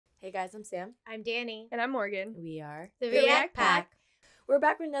Hey guys, I'm Sam. I'm Dani. And I'm Morgan. We are The React Pack. We're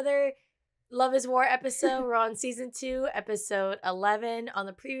back with another Love is War episode. We're on season 2, episode 11. On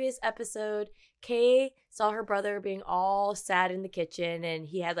the previous episode, Kay saw her brother being all sad in the kitchen, and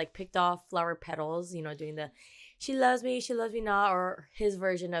he had like picked off flower petals, you know, doing the she loves me not, or his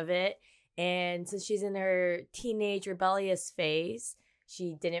version of it. And since she's in her teenage rebellious phase,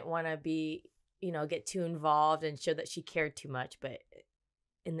 she didn't want to be, you know, get too involved and show that she cared too much, but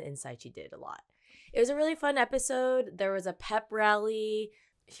in the inside she did a lot. It was a really fun episode. There was a pep rally.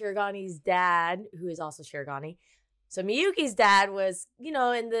 Shiragani's dad, who is also Shiragani, so Miyuki's dad was, you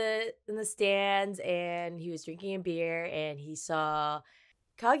know, in the stands, and he was drinking a beer, and he saw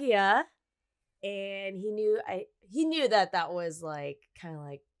Kaguya, and he knew that was like kind of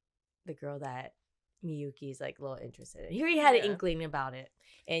like the girl that Miyuki's like a little interested in. Here he had an inkling about it,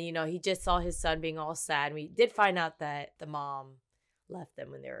 and you know, he just saw his son being all sad. We did find out that the mom left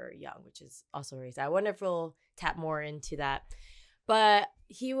them when they were young, which is also very sad. I wonder if we'll tap more into that. But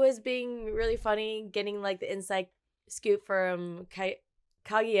he was being really funny, getting like the inside scoop from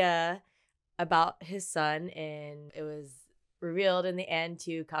Kaguya about his son, and it was revealed in the end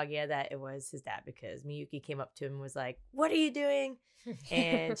to Kaguya that it was his dad, because Miyuki came up to him and was like, "What are you doing?"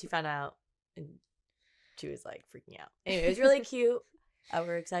 And she found out, and she was like freaking out. Anyway, it was really cute.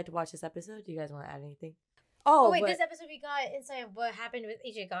 We're excited to watch this episode. Do you guys want to add anything? Oh wait, this episode we got insight of what happened with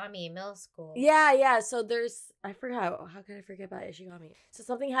Ishigami in middle school. Yeah. So I forgot. How could I forget about Ishigami? So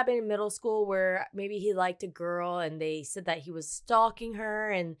something happened in middle school where maybe he liked a girl, and they said that he was stalking her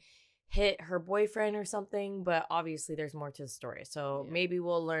and hit her boyfriend or something. But obviously there's more to the story. So maybe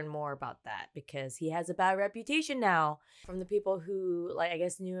we'll learn more about that, because he has a bad reputation now from the people who, like, I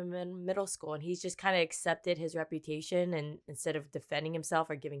guess knew him in middle school. And he's just kind of accepted his reputation, and instead of defending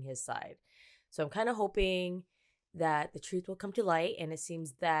himself or giving his side. So I'm kind of hoping that the truth will come to light. And it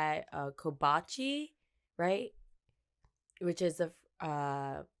seems that Kobachi, right, which is the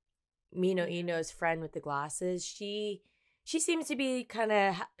Mino Ino's friend with the glasses, she seems to be kind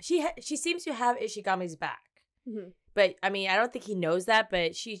of she seems to have Ishigami's back. Mm-hmm. But I mean, I don't think he knows that.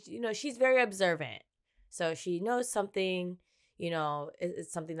 But she's very observant, so she knows something. You know,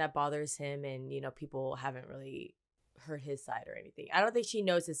 it's something that bothers him, and you know, people haven't really heard his side or anything. I don't think she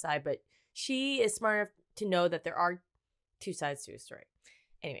knows his side, but she is smart enough to know that there are two sides to a story.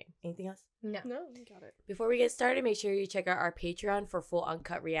 Anyway, anything else? No, you got it. Before we get started, make sure you check out our Patreon for full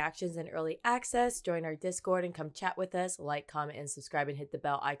uncut reactions and early access. Join our Discord and come chat with us. Like, comment, and subscribe, and hit the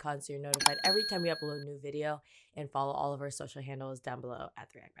bell icon so you're notified every time we upload a new video. And follow all of our social handles down below at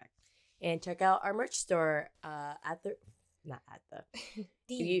the React Pack. And check out our merch store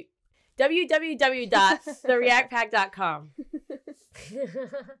www.thereactpack.com.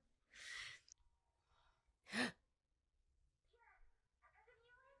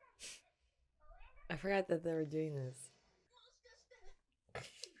 I forgot that they were doing this.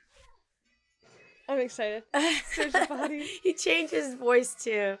 I'm excited. Search the body. He changed his voice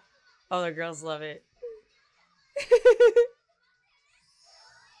too. Oh, the girls love it.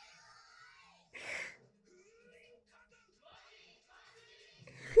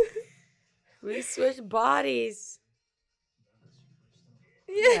 We switched bodies.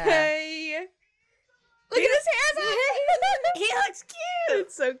 Yay! Yeah. Look at his hair! He looks cute.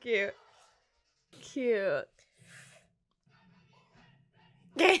 It's so cute. Cute.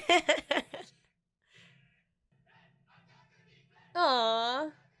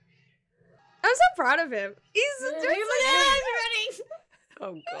 Aww. I'm so proud of him. He's doing so running.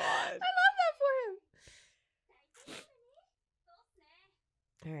 Oh God. I love that for him.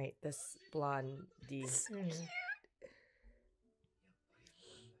 All right, this blondie.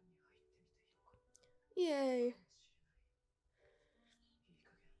 Yay.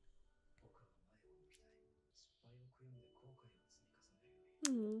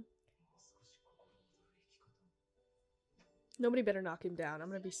 Nobody better knock him down. I'm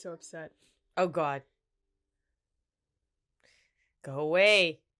gonna be so upset. Oh God. Go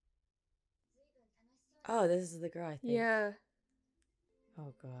away. Oh, this is the girl, I think. Yeah.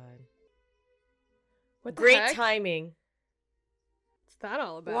 Oh God. What the Great heck? timing. What's that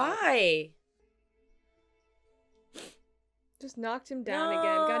all about? Why? Just knocked him down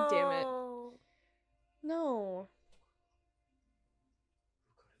again. God damn it. No.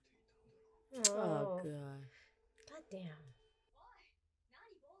 Oh God. God damn.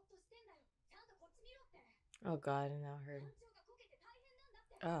 Oh God, I now heard.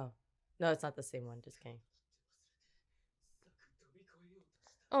 Oh. No, it's not the same one. Just kidding.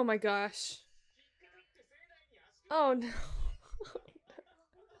 Oh my gosh. Oh no.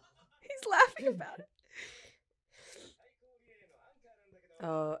 He's laughing about it.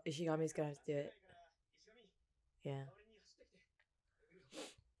 Oh, Ishigami's gonna have to do it. Yeah.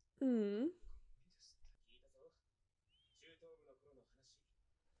 Hmm.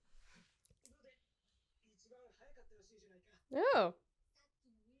 Oh.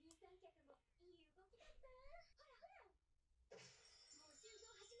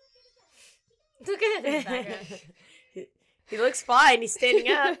 Look at him in the background. he looks fine. He's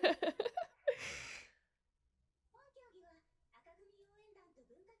standing up.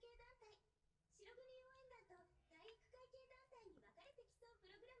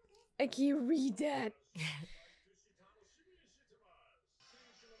 Can you read that?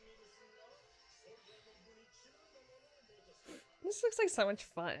 This looks like so much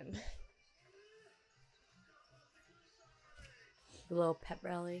fun. A little pep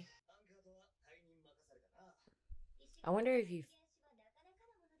rally. I wonder if you.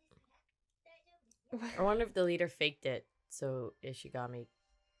 I wonder if the leader faked it so Ishigami.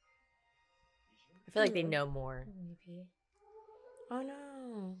 I feel like they know more. Maybe. Oh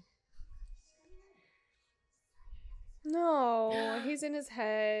no. No, he's in his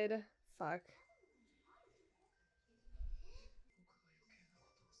head. Fuck.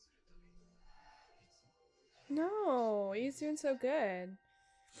 No, he's doing so good.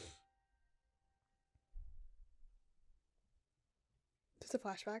 Just a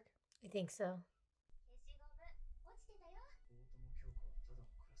flashback? I think so.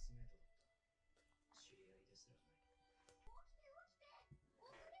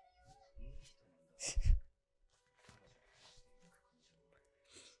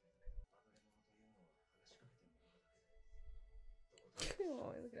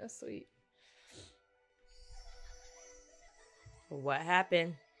 Oh, look at how sweet. What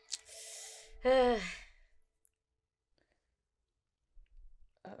happened? Uh-oh.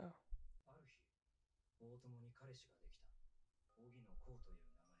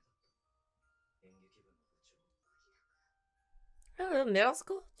 I don't know, middle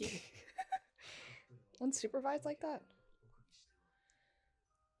school? Unsupervised like that?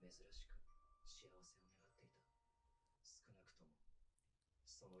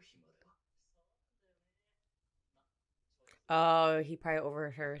 Oh, he probably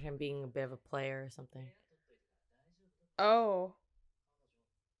overheard him being a bit of a player or something. Oh.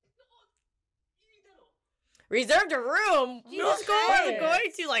 Reserved a room? Jesus Middle school wasn't Christ.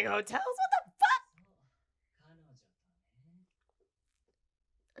 going to like hotels? What the fuck?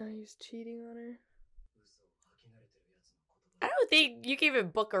 Oh, he's cheating on her. I don't think you can even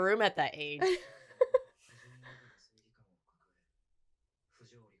book a room at that age.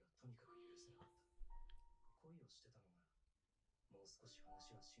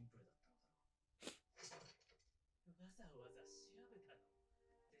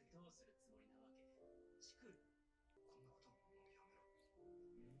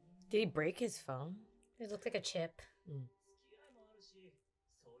 Did he break his phone? It looked like a chip.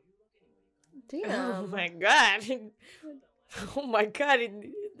 Damn. Oh my god. Oh my god.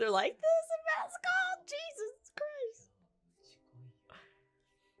 They're like this in basketball? Jesus Christ.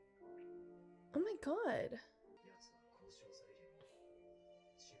 Oh my god.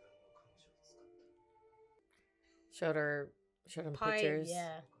 Showed him pictures.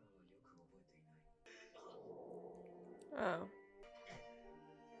 Yeah. Oh.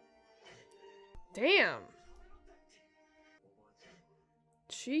 Damn.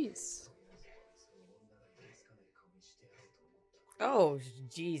 Jeez. Oh,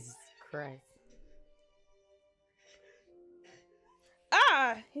 Jesus Christ.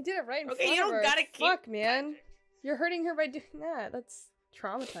 Ah! He did it right in Okay, front you of don't her. gotta keep- Fuck, man. You're hurting her by doing that. That's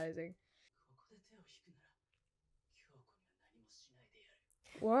traumatizing.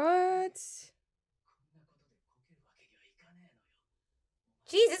 What?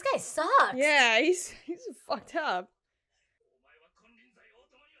 Jeez, this guy sucks. Yeah, he's fucked up.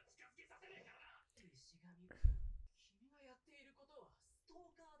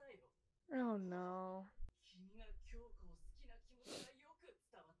 Oh no.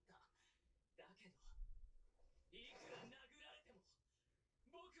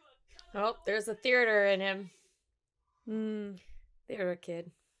 Oh, there's a theater in him. Hmm. Theater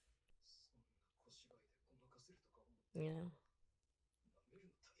kid. Yeah.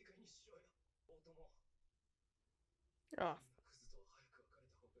 Oh.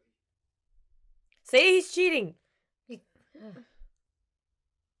 Say he's cheating. Wait.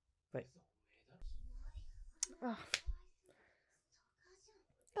 Oh.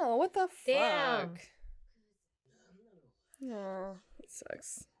 Oh, what the Damn. fuck? Oh, it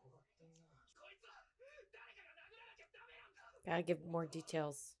sucks. Gotta give more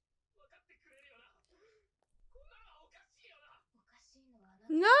details.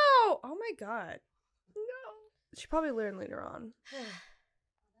 No! Oh my god. No. She probably learned later on.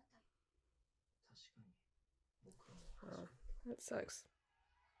 Oh, that sucks.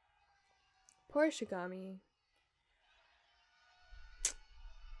 Poor Ishigami.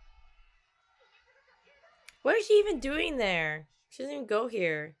 What is she even doing there? She doesn't even go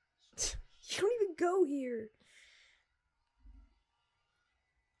here. You don't even go here.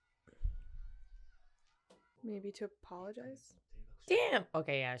 Maybe to apologize? Damn.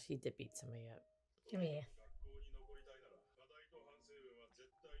 Okay, yeah, she did beat somebody up. Yeah.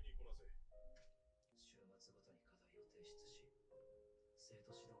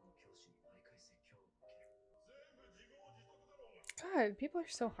 God, people are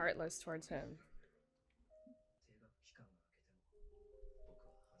so heartless towards him.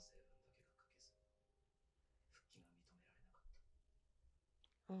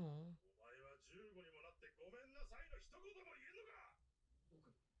 Oh.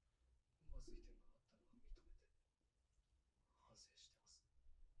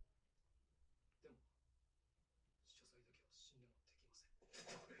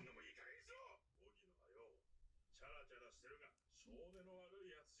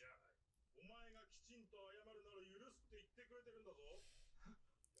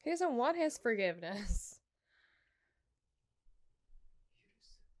 He doesn't want his forgiveness.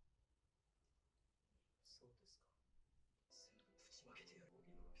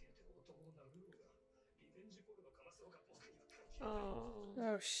 Oh.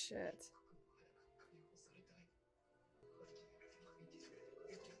 Oh shit.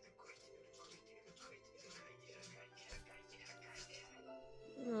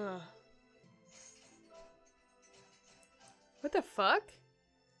 Ugh. What the fuck?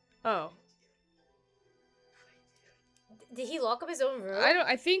 Oh. Did he lock up his own room?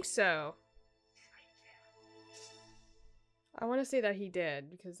 I think so. I want to say that he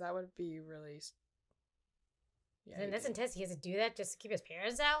did, because that would be really... Yeah, And that's intense. He has to do that just to keep his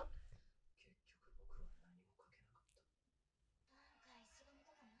parents out?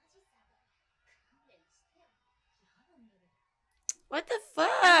 What the Why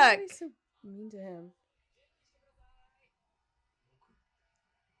fuck? are you so mean to him?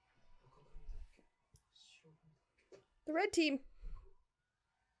 The red team.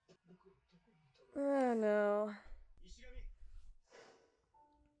 Oh no.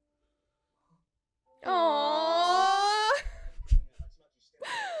 Aww.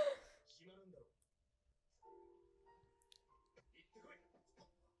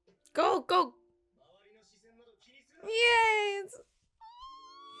 Go, go. Yay!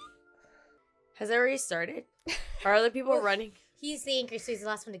 Has it already started? Are other people Well, running? He's the anchor, so he's the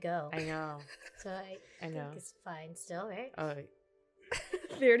last one to go. I know. So I I know. think it's fine still, right? Oh,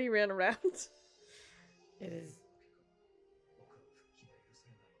 They already ran around. it is.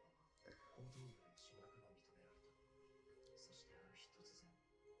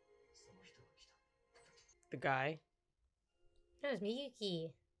 The guy. No, it's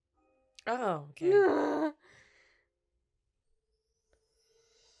Miyuki. Oh, okay.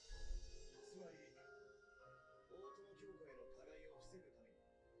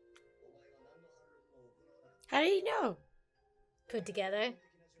 How do you know? Put together.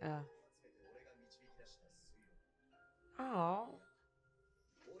 Oh. Oh.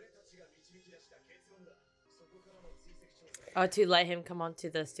 Oh, to let him come on to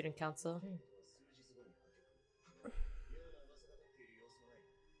the student council.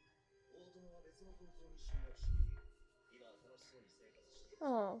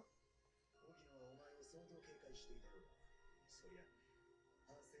 Oh.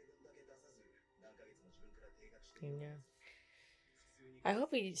 Yeah. I hope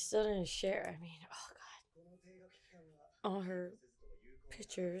he still didn't share. I mean, oh god. All her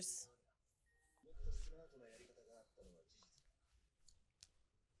pictures.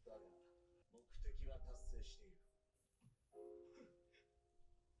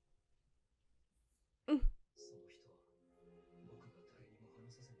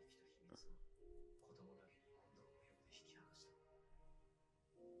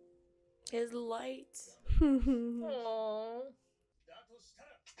 His lights. Aww.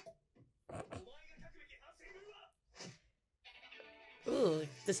 Ooh,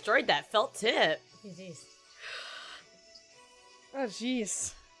 destroyed that felt tip. Jeez. Oh,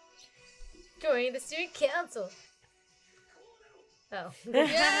 jeez. Joining the student council. Oh.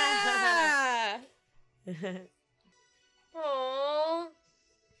 Yeah! Aww.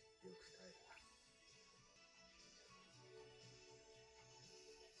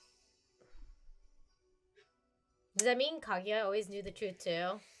 Does that mean Kaguya always knew the truth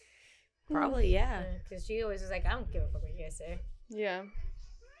too? Probably, yeah. Because she always was like, I don't give a fuck what you guys say. Yeah.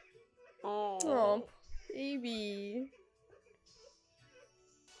 Oh, baby.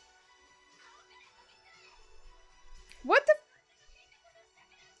 What the?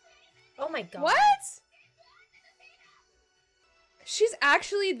 Oh my god. What? She's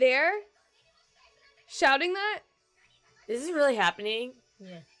actually there? Shouting that? Is this really happening?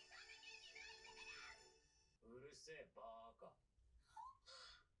 Yeah.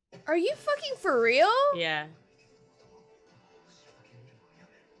 Are you fucking for real? Yeah.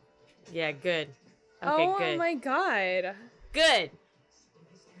 Yeah, good. Okay, oh good. my god. Good.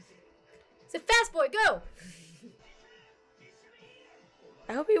 It's a fast boy, go!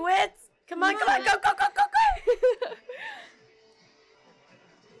 I hope he wins. Come on, come on, go, go, go, go, go.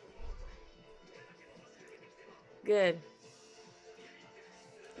 Good.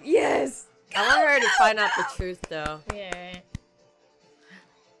 Yes. I want her to find out the truth, though. Yeah.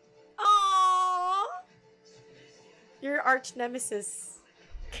 Aww. Your arch nemesis.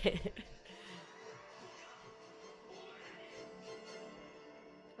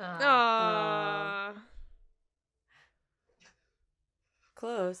 Aww.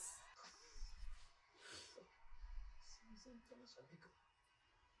 Close.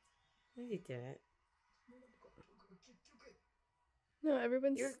 You did it. No,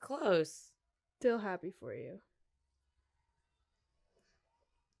 everyone's You're close. still happy for you.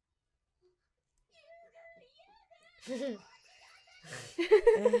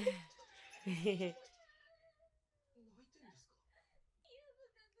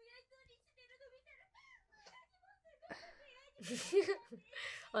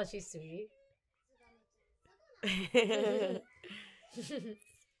 Oh, she's sweet.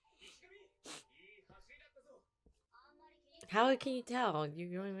 How can you tell?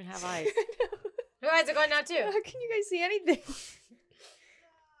 You don't even have eyes. Her eyes are going now too. How can you guys see anything?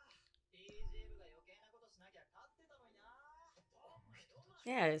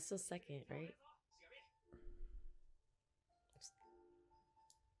 Yeah, it's still second, right?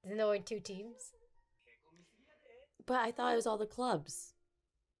 Isn't there only 2 teams? But I thought it was all the clubs.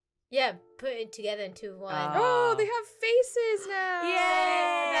 Yeah, put it together into one. Oh, they have faces now.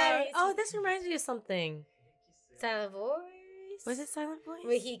 Yay! Nice. Oh, this reminds me of something. Silent Voice? Was it Silent Voice?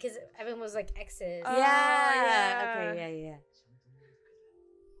 Wait, because everyone was like X's. Oh, yeah. yeah. Okay, yeah.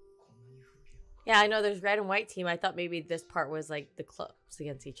 Yeah, I know there's red and white team. I thought maybe this part was like the clubs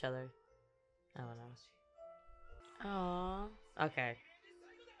against each other. I don't know. Aww. Okay.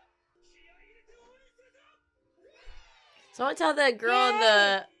 So I want to tell the girl in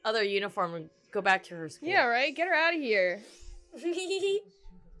the other uniform to go back to her school. Yeah, right? Get her out of here.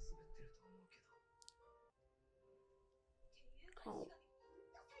 Oh.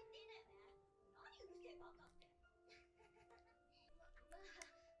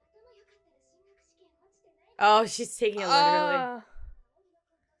 Oh, she's taking it literally.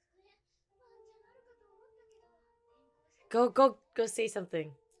 Go say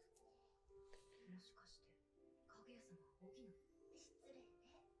something.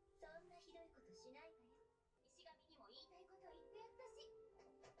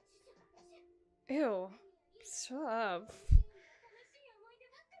 Ew. Shut up.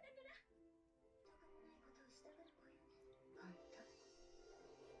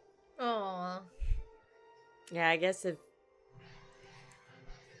 Aww. Yeah, I guess if...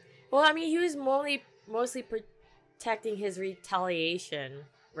 Well, I mean, he was mostly protecting his retaliation,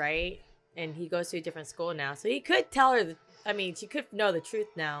 right? And he goes to a different school now. So he could tell her... I mean, she could know the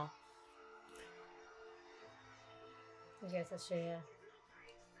truth now. I guess that's true, yeah.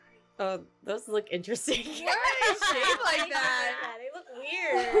 Oh, those look interesting. Why are they shaped like that? They look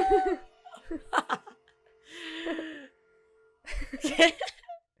weird.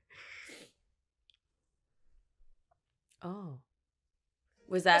 Oh.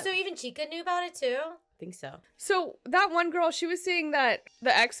 Was that... So even Chica knew about it too? I think so. So that one girl, she was saying that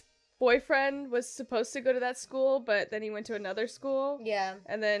the ex-boyfriend was supposed to go to that school, but then he went to another school. Yeah.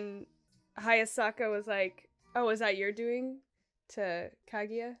 And then Hayasaka was like, "Oh, is that your doing to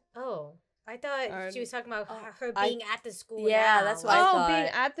Kaguya?" Oh. I thought she was talking about her I- being at the school. Yeah, now. that's what I thought. Being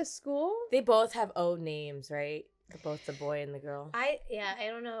at the school? They both have O names, right? Both the boy and the girl. I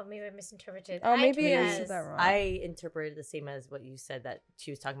don't know. Maybe I misinterpreted. Oh, maybe I because- said that wrong. I interpreted the same as what you said, that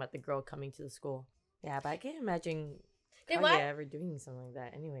she was talking about the girl coming to the school. Yeah, but I can't imagine Then Kaguya why- ever doing something like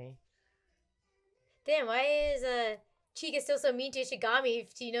that anyway. Damn, why is Chica still so mean to Ishigami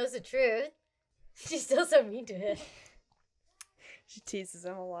if she knows the truth? She's still so mean to him. She teases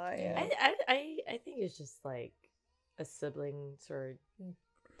him a lot. Yeah. Yeah. I think it's just like a sibling sort of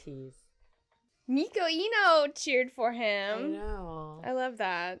tease. Miko Ino cheered for I him. know. I love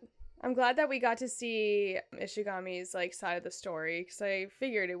that. I'm glad that we got to see Ishigami's like side of the story because I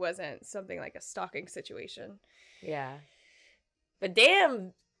figured it wasn't something like a stalking situation. Yeah. But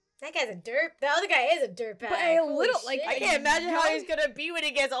damn. That guy's a dirt. The other guy is a dirtbag. But a little, like, I can't imagine how he's gonna be when he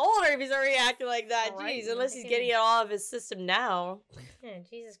gets older if he's already acting like that. Right. Jeez, unless he's getting it all out of his system now. Yeah,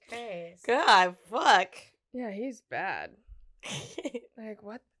 Jesus Christ. God, fuck. Yeah, he's bad. Like,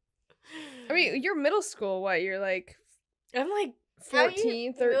 what? I mean, you're middle school. What? You're like I'm like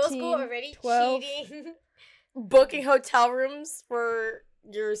 14, 13, middle school already 12. cheating. booking hotel rooms for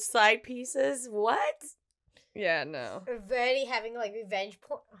your side pieces. What? Yeah, no. Already having like revenge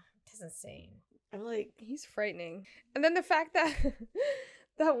porn. That's insane. I'm like, He's frightening. And then the fact that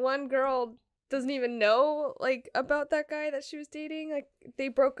that one girl doesn't even know like about that guy that she was dating. Like they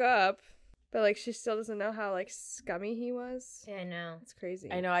broke up, but like she still doesn't know how like scummy he was. Yeah, I know. It's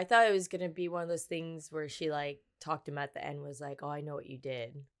crazy. I know. I thought it was gonna be one of those things where she like talked him at the end. Was like, oh, I know what you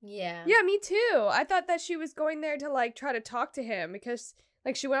did. Yeah. Yeah, me too. I thought that she was going there to like try to talk to him because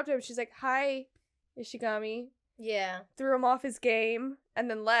like she went up to him. She's like, "Hi, Ishigami." Yeah. Threw him off his game and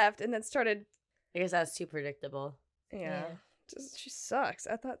then left and then started. I guess that's too predictable. Yeah. Just she sucks.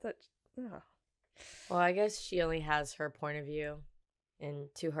 I thought that. Oh. Well, I guess she only has her point of view, and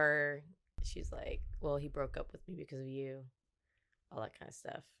to her, she's like, well, he broke up with me because of you, all that kind of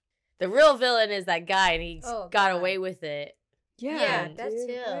stuff. The real villain is that guy, and he got God. away with it. Yeah, dude, that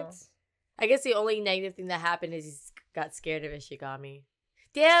too. what? I guess the only negative thing that happened is he got scared of Ishigami.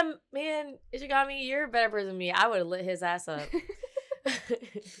 Damn, man, Ishigami, you're a better person than me. I would have lit his ass up.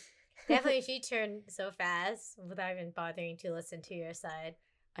 Definitely, she turned so fast without even bothering to listen to your side.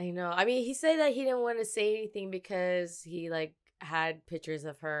 I know. I mean, he said that he didn't want to say anything because he like had pictures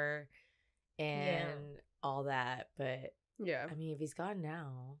of her and all that. But Yeah. I mean, if he's gone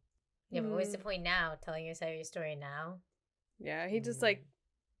now, Yeah, but what's the point now? Telling your side of your story now? Yeah, he just like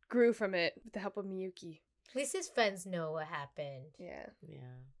grew from it with the help of Miyuki. At least his friends know what happened. Yeah. yeah,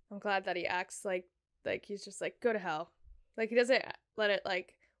 I'm glad that he acts like he's just like, go to hell. Like he doesn't let it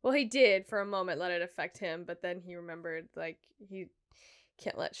like, well, he did for a moment let it affect him, but then he remembered like he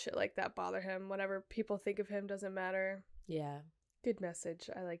can't let shit like that bother him. Whatever people think of him doesn't matter. yeah, Good message.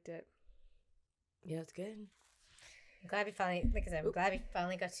 I liked it. yeah. It's good. I'm glad we finally, like I said, I'm glad we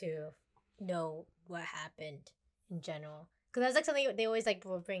finally got to know what happened in general. Because that's like something they always like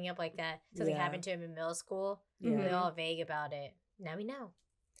were bringing up like that. Something happened to him in middle school. Yeah. They're all vague about it. Now we know.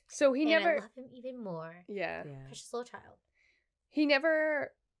 So he And never. I love him even more. Yeah. Yeah. Precious little child. He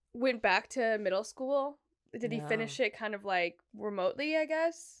never went back to middle school. Did he No. finish it kind of like remotely, I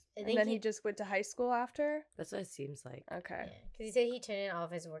guess? I And think then he- he just went to high school after? That's what it seems like. Okay. Yeah, because he said he turned in all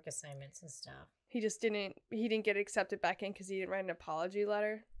of his work assignments and stuff. He just didn't get accepted back in because he didn't write an apology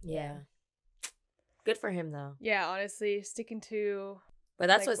letter. Yeah. Good for him though. Yeah, honestly, sticking to But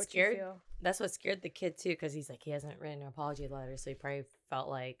that's like, what you scared. feel. That's what scared the kid too, because he's like he hasn't written an apology letter, so he probably felt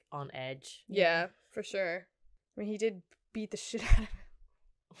like on edge. Yeah, for sure. I mean, he did beat the shit out of him.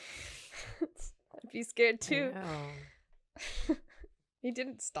 I'd be scared too. I know. He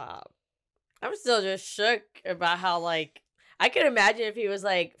didn't stop. I'm still just shook about how like I could imagine if he was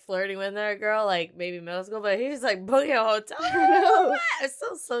like flirting with another girl, like maybe middle school, but he was like booking a hotel. know. I'm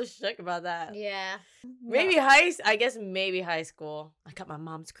still so shook about that. Yeah. Maybe I guess maybe high school. I got my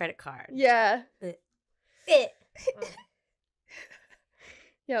mom's credit card. Yeah. It.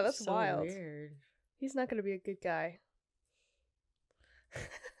 Yeah, that's So wild. weird. He's not gonna be a good guy.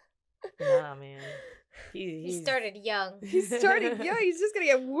 Nah, man. He started young. He's starting. Yeah, he's just gonna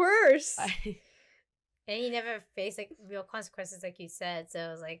get worse. And he never faced like real consequences like you said. So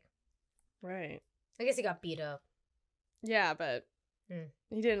it was like, Right. I guess he got beat up. Yeah, but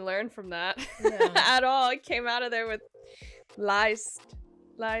he didn't learn from that No. at all. He came out of there with lies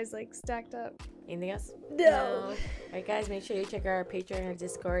like stacked up. Anything else? No. All right, guys, make sure you check out our Patreon and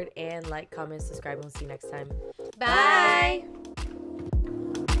Discord and like, comment, subscribe, and we'll see you next time. Bye.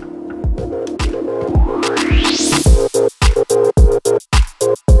 Bye.